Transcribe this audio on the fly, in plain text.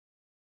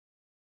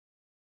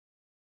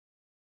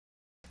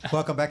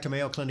Welcome back to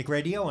Mayo Clinic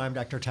Radio. I'm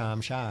Dr.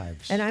 Tom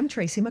Shives. And I'm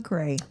Tracy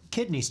McRae.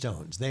 Kidney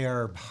stones. They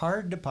are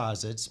hard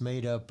deposits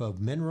made up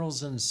of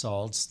minerals and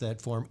salts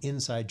that form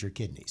inside your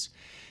kidneys.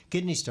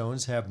 Kidney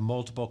stones have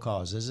multiple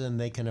causes, and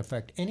they can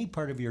affect any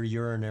part of your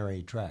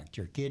urinary tract,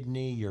 your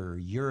kidney, your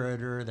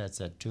ureter, that's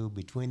that tube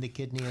between the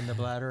kidney and the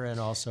bladder, and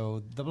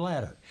also the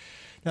bladder.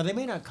 Now, they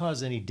may not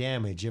cause any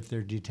damage if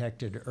they're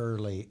detected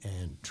early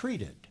and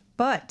treated.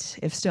 But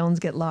if stones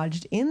get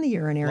lodged in the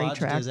urinary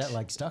tract... Is that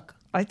like stuck?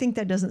 I think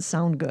that doesn't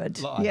sound good.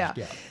 Lodged, yeah.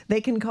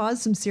 They can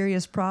cause some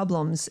serious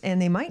problems,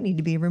 and they might need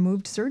to be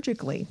removed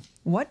surgically.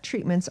 What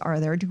treatments are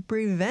there to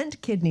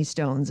prevent kidney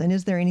stones, and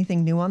is there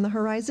anything new on the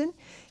horizon?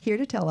 Here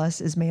to tell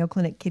us is Mayo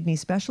Clinic kidney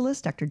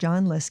specialist, Dr.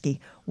 John Lieske.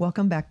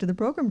 Welcome back to the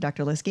program,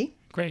 Dr. Lieske.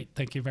 Great.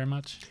 Thank you very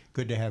much.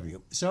 Good to have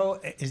you. So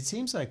it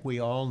seems like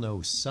we all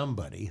know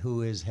somebody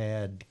who has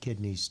had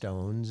kidney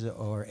stones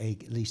or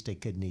at least a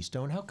kidney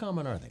stone. How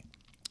common are they?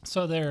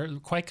 So they're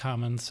quite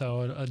common.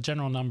 So a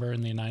general number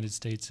in the United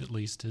States, at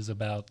least, is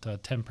about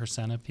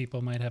 10% of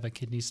people might have a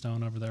kidney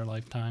stone over their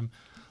lifetime.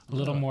 A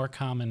little more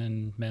common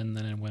in men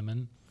than in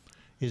women.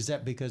 Is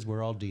that because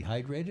we're all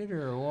dehydrated,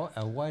 or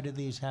why do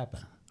these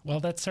happen?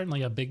 Well, that's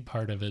certainly a big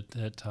part of it,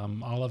 that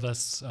all of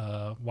us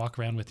walk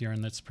around with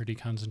urine that's pretty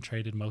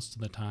concentrated most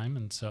of the time.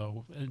 And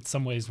so in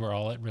some ways, we're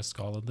all at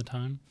risk all of the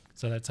time.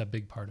 So that's a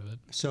big part of it.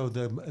 So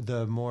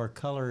the more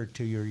color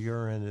to your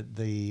urine,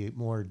 the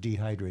more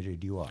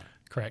dehydrated you are.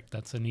 Correct.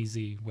 That's an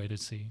easy way to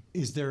see.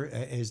 Is there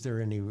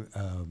any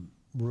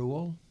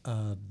rule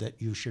that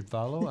you should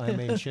follow? I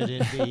mean, should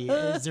it be?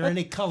 Is there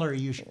any color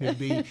you should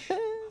be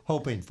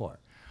hoping for,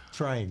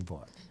 trying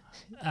for?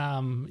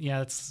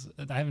 Yeah,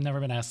 I've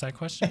never been asked that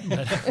question,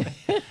 but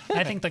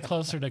I think the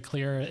closer to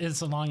clear is,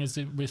 so long as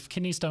with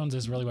kidney stones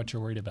is really what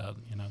you're worried about.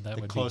 That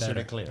would be closer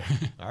better. to clear.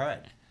 All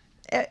right.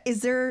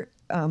 Is there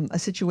a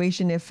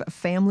situation if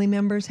family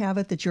members have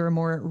it that you're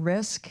more at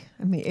risk?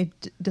 I mean,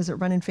 does it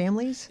run in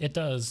families? It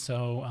does.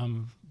 So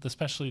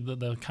especially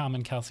the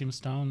common calcium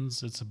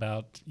stones, it's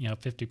about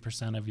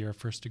 50% of your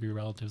first degree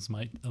relatives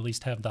might at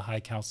least have the high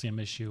calcium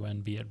issue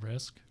and be at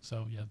risk.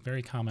 So yeah,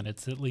 very common.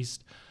 It's at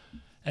least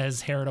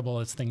as heritable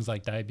as things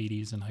like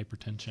diabetes and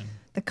hypertension.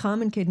 The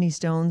common kidney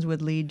stones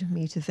would lead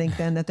me to think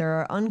then that there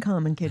are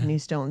uncommon kidney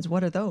stones.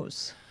 What are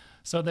those?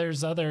 So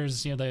there's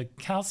others. The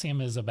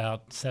calcium is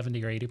about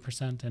 70 or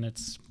 80%, and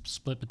it's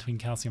split between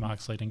calcium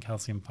oxalate and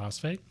calcium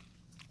phosphate.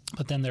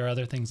 But then there are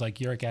other things like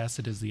uric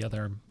acid is the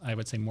other, I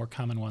would say, more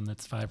common one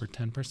that's 5 or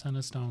 10%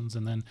 of stones.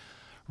 And then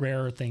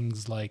rarer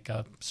things like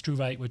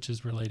struvite, which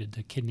is related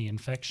to kidney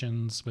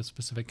infections with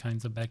specific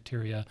kinds of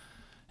bacteria.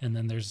 And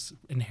then there's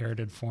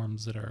inherited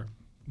forms that are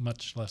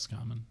much less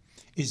common.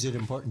 Is it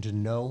important to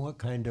know what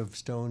kind of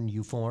stone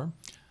you form?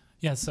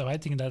 Yeah, so I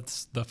think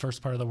that's the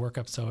first part of the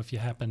workup. So if you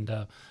happen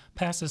to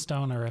pass a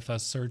stone, or if a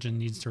surgeon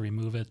needs to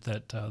remove it,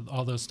 that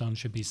all those stones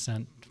should be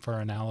sent for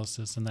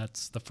analysis, and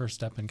that's the first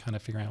step in kind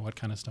of figuring out what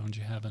kind of stones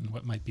you have and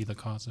what might be the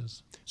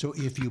causes. So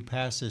if you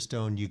pass a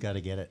stone, you got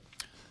to get it.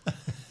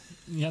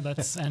 Yeah,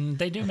 and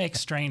they do make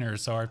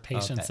strainers, so our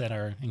patients that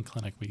are in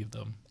clinic, we give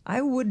them.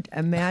 I would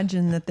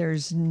imagine that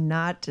there's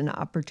not an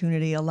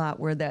opportunity a lot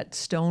where that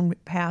stone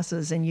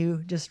passes and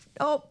you just,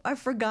 I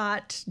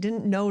forgot,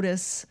 didn't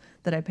notice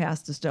that I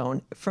passed a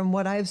stone. From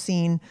what I've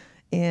seen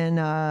in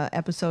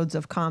episodes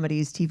of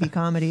comedies, TV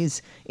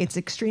comedies, it's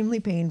extremely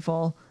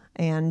painful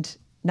and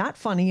not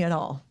funny at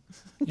all.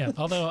 Yeah,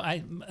 although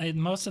I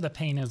most of the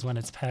pain is when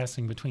it's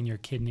passing between your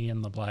kidney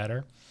and the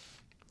bladder.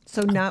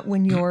 So not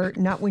when you're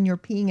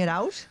peeing it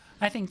out?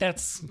 I think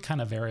that's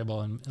kind of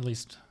variable, and at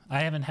least I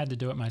haven't had to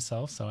do it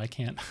myself, so I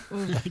can't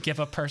give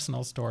a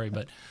personal story.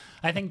 But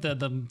I think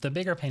the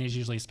bigger pain is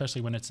usually,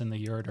 especially when it's in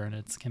the ureter, and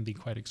it can be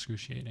quite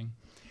excruciating.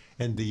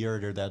 And the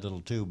ureter, that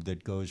little tube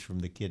that goes from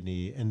the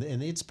kidney, and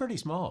it's pretty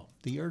small.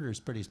 The ureter is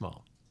pretty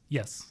small.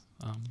 Yes.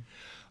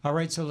 All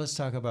right, so let's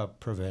talk about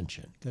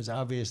prevention. Because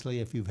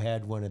obviously if you've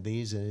had one of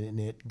these and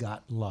it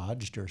got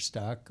lodged or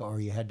stuck, or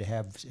you had to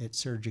have it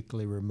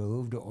surgically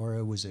removed, or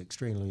it was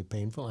extremely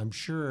painful, I'm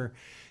sure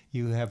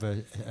you have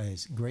a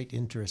great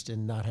interest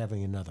in not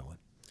having another one.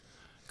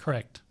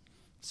 Correct.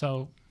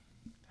 So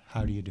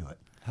how do you do it?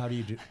 How do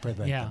you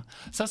prevent them?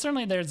 So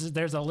certainly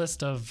there's a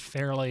list of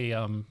fairly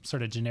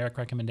sort of generic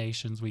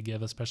recommendations we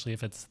give, especially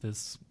if it's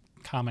this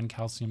common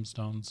calcium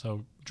stone.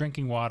 So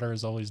drinking water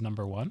is always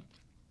number one.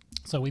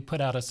 So we put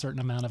out a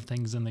certain amount of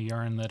things in the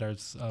urine that are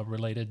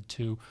related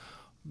to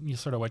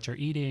sort of what you're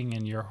eating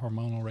and your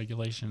hormonal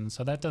regulation.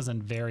 So that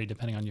doesn't vary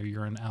depending on your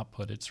urine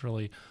output. It's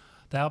really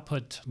the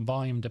output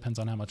volume depends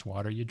on how much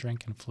water you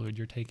drink and fluid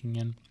you're taking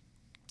in.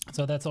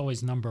 So that's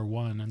always number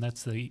one, and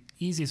that's the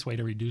easiest way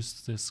to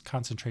reduce this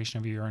concentration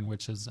of your urine,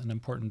 which is an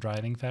important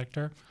driving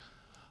factor.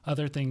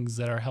 Other things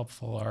that are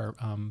helpful are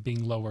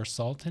being lower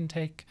salt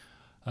intake.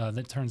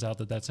 That turns out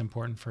that that's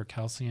important for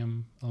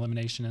calcium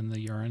elimination in the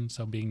urine,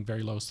 so being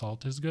very low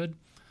salt is good.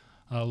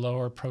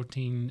 Lower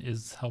protein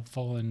is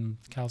helpful in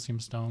calcium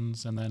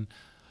stones, and then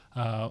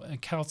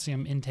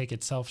calcium intake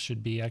itself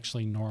should be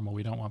actually normal.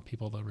 We don't want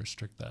people to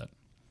restrict that.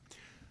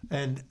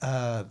 And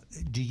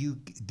do you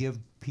give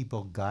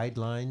people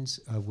guidelines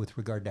with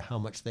regard to how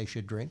much they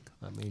should drink?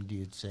 I mean, do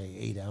you say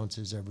 8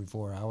 ounces every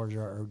 4 hours,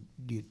 or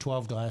do you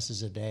 12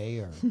 glasses a day?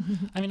 Or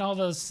I mean, all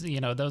those,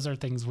 those are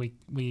things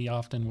we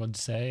often would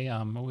say.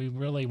 We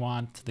really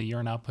want the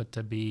urine output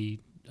to be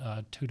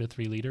 2 to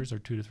 3 liters or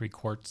 2 to 3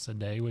 quarts a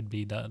day would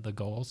be the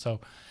goal.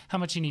 So how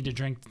much you need to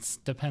drink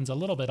depends a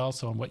little bit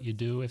also on what you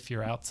do. If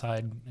you're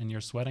outside and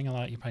you're sweating a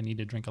lot, you probably need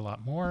to drink a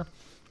lot more.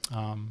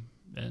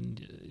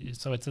 And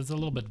so it's a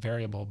little bit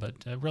variable, but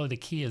really the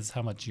key is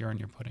how much urine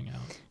you're putting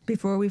out.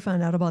 Before we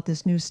find out about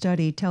this new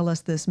study, tell us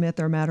this myth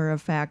or matter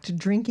of fact.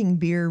 Drinking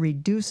beer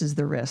reduces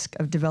the risk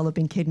of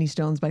developing kidney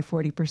stones by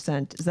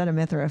 40%. Is that a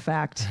myth or a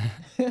fact?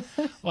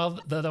 Well,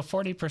 the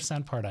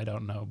 40% part I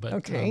don't know, but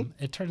okay.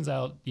 It turns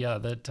out,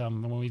 that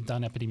when we've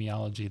done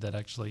epidemiology, that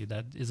actually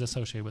that is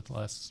associated with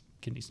less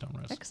kidney stone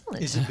risk.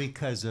 Excellent. is it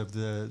because of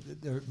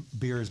the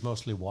beer is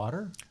mostly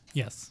water?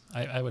 Yes,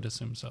 I would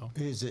assume so.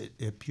 Is it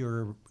a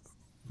pure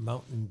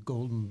mountain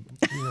golden?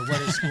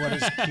 What is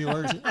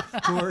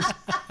Coors?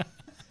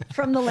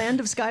 From the land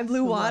of sky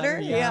blue water?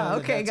 Yeah,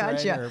 okay,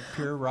 that's gotcha. Right. Or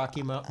pure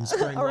Rocky Mountain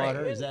spring All right.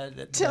 water? Is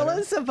that Tell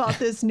better? us about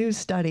this new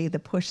study, the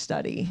PUSH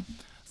study.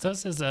 So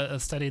this is a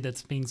study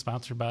that's being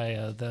sponsored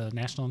by the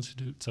National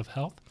Institutes of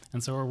Health,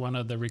 and so we're one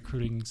of the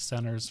recruiting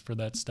centers for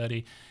that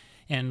study.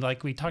 And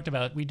like we talked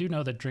about, we do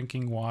know that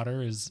drinking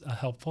water is a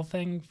helpful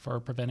thing for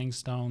preventing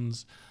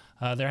stones.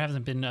 There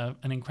hasn't been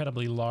an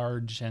incredibly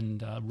large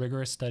and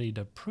rigorous study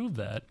to prove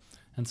that.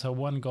 And so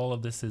one goal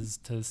of this is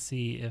to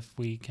see if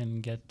we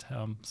can get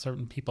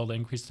certain people to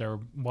increase their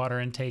water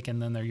intake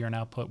and then their urine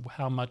output.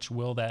 How much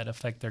will that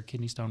affect their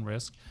kidney stone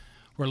risk?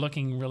 We're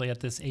looking really at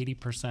this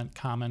 80%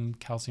 common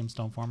calcium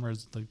stone former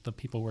as the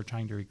people we're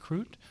trying to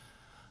recruit.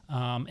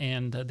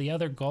 And the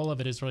other goal of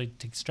it is really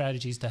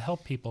strategies to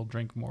help people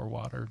drink more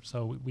water.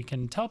 So we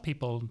can tell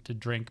people to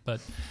drink,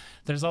 but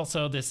there's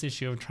also this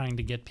issue of trying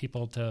to get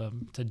people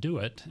to do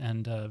it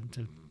and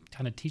to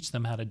kind of teach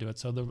them how to do it.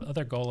 So the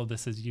other goal of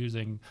this is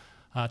using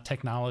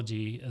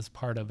technology as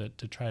part of it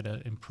to try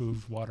to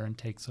improve water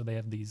intake. So they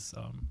have these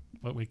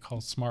what we call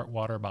smart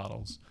water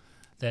bottles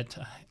that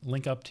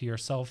link up to your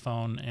cell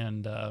phone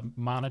and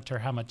monitor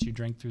how much you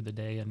drink through the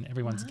day. And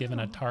everyone's given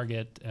a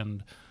target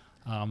and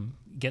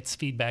gets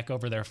feedback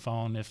over their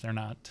phone if they're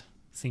not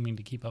seeming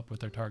to keep up with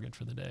their target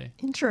for the day.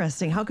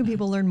 Interesting. How can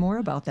people learn more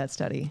about that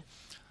study?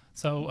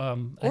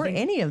 So, or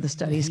any of the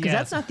studies, because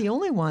that's not the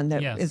only one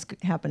that is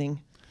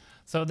happening.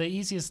 So the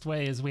easiest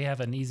way is we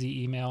have an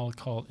easy email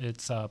called,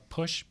 it's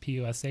push,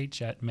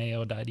 P-U-S-H, at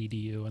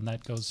mayo.edu, and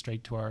that goes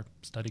straight to our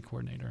study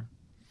coordinator.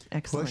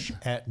 Excellent.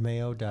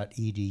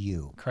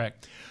 push@mayo.edu.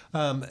 Correct.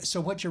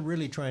 So what you're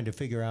really trying to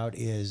figure out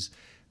is,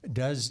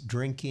 does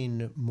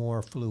drinking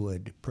more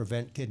fluid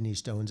prevent kidney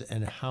stones,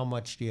 and how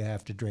much do you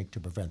have to drink to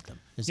prevent them?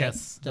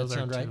 Yes. That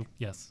sound right?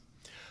 Yes.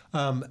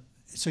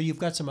 So you've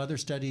got some other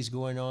studies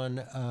going on.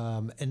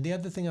 And the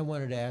other thing I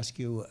wanted to ask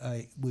you,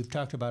 we've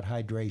talked about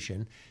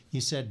hydration.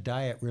 You said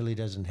diet really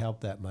doesn't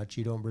help that much.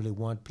 You don't really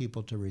want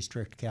people to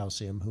restrict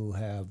calcium who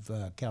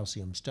have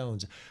calcium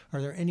stones.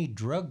 Are there any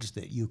drugs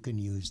that you can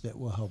use that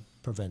will help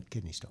prevent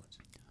kidney stones?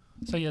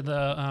 So yeah,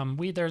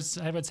 there's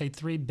I would say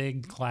 3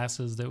 big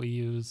classes that we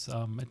use.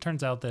 It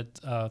turns out that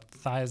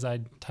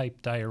thiazide type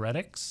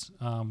diuretics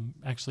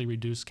actually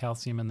reduce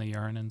calcium in the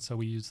urine, and so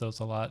we use those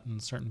a lot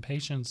in certain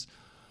patients.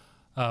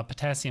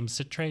 Potassium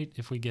citrate,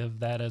 if we give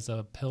that as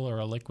a pill or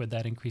a liquid,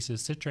 that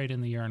increases citrate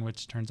in the urine,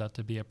 which turns out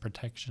to be a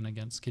protection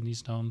against kidney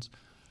stones.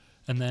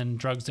 And then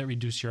drugs that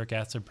reduce uric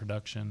acid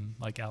production,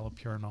 like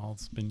allopurinol,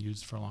 has been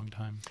used for a long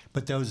time.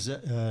 But those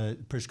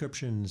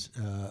prescriptions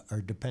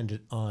are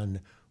dependent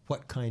on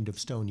what kind of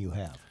stone you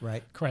have,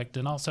 right? Correct.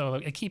 And also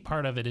a key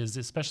part of it is,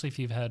 especially if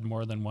you've had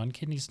more than one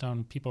kidney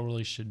stone, people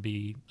really should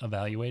be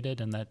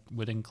evaluated, and that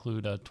would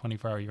include a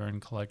 24-hour urine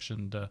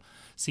collection to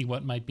see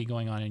what might be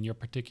going on in your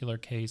particular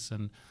case.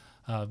 And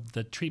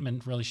the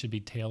treatment really should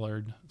be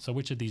tailored. So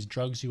which of these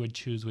drugs you would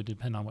choose would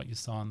depend on what you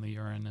saw in the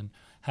urine, and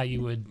how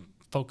you would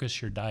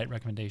focus your diet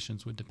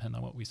recommendations would depend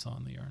on what we saw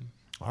in the urine.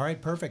 All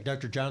right, perfect.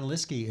 Dr. John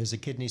Lieske is a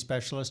kidney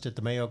specialist at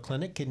the Mayo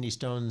Clinic. Kidney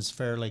stones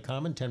fairly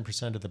common,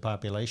 10% of the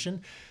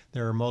population.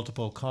 There are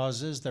multiple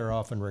causes. They're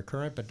often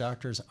recurrent, but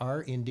doctors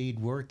are indeed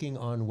working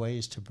on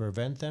ways to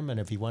prevent them.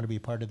 And if you want to be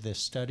part of this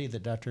study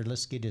that Dr.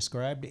 Lieske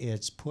described,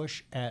 it's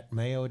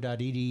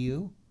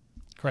push@mayo.edu.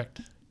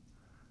 Correct.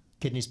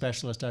 Kidney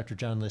specialist Dr.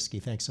 John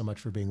Lieske, thanks so much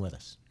for being with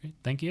us. Great.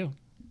 Thank you.